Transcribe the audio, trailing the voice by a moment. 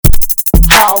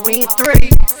Halloween 3,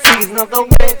 season of the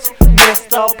witch.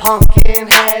 Mr.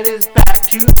 Pumpkinhead is back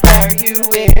to bury you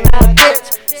in a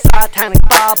ditch. Satanic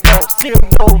Bible,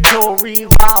 serial kill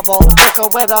revival. Look at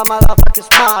where the motherfuckers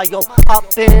smile. Up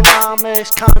in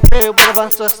Amish country with a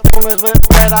bunch of stoners with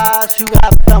red eyes who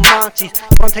have the munchies.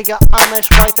 Gonna take your Amish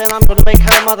wife and I'm gonna make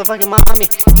her motherfucking mommy.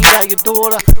 Eat out your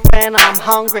daughter when I'm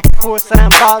hungry, coarse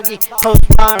and boggy.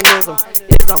 Postmodernism,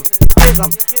 ism,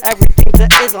 everything to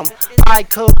ism. I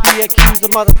could be accused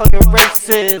of motherfucking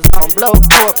racism. Blow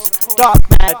corpse, dark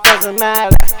mad, doesn't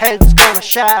matter. Head's gonna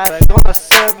shatter. Gonna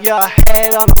serve your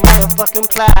head on a motherfucking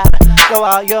platter. Go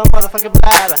out your motherfucking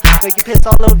bladder. Make you piss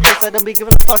all over the place. I don't be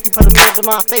giving a fuck. You put a mirror in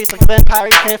my face like a vampire.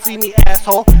 You can't see me,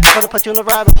 asshole. Gonna put you in a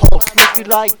rabbit hole. Smoke you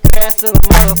like grass in a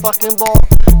motherfucking ball.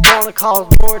 Gonna cause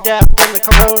more death than the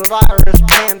coronavirus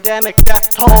pandemic death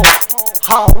toll.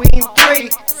 Halloween 3,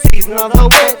 season of the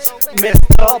witch.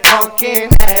 Mr.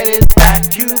 Pumpkinhead is back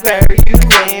to bury you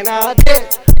in a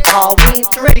ditch. Halloween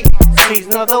 3,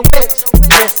 season of the witch.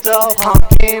 Mr.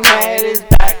 Pumpkinhead is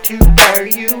back to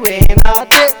bury you in a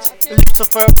ditch.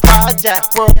 Lucifer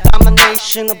project, world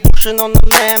domination, abortion on the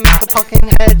land. Mr.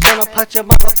 Pumpkinhead gonna put your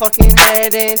motherfucking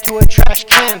head into a trash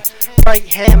can. Right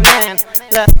hand man,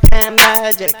 left hand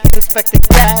magic, Inspector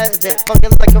Gadget,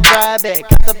 fucking like a rabbit.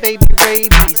 Got the baby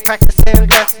rabies, practicing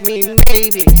bless me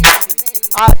maybe.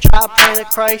 I try praying to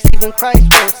Christ, even Christ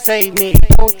won't save me.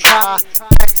 Don't try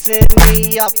texting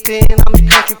me up in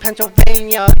country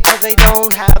Pennsylvania, cause they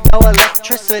don't have no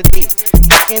electricity.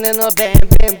 Fucking in a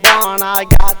abandoned barn, I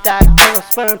got that kind of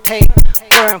sperm tape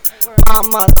worm. My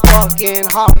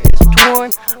motherfucking heart is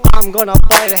torn. I'm gonna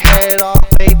bite a head off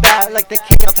way back like the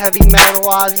king of heavy metal,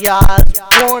 Ozzy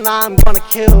Osbourne. I'm gonna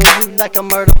kill you like a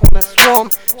murder on a swarm,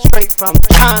 straight from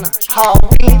China.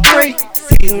 Halloween 3,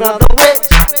 season of the witch.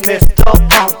 Mr.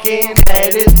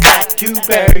 Pumpkinhead is back to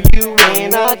bury you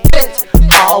in a ditch.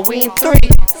 Halloween 3,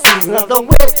 season of the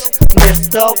witch.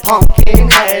 Mr.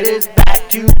 Pumpkinhead is back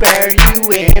to bury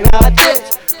you in a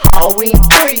ditch. Halloween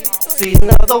 3, season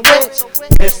of the witch.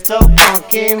 Mr.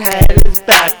 Pumpkinhead is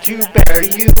back to bury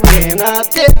you in a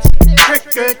ditch.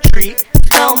 Trick or treat,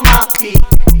 smell my feet.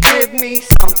 Give me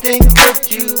something good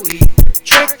to eat.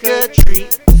 Trick or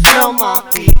treat, smell my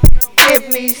feet. Give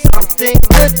me something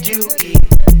good to eat.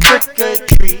 Trick or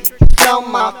treat, smell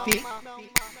my feet.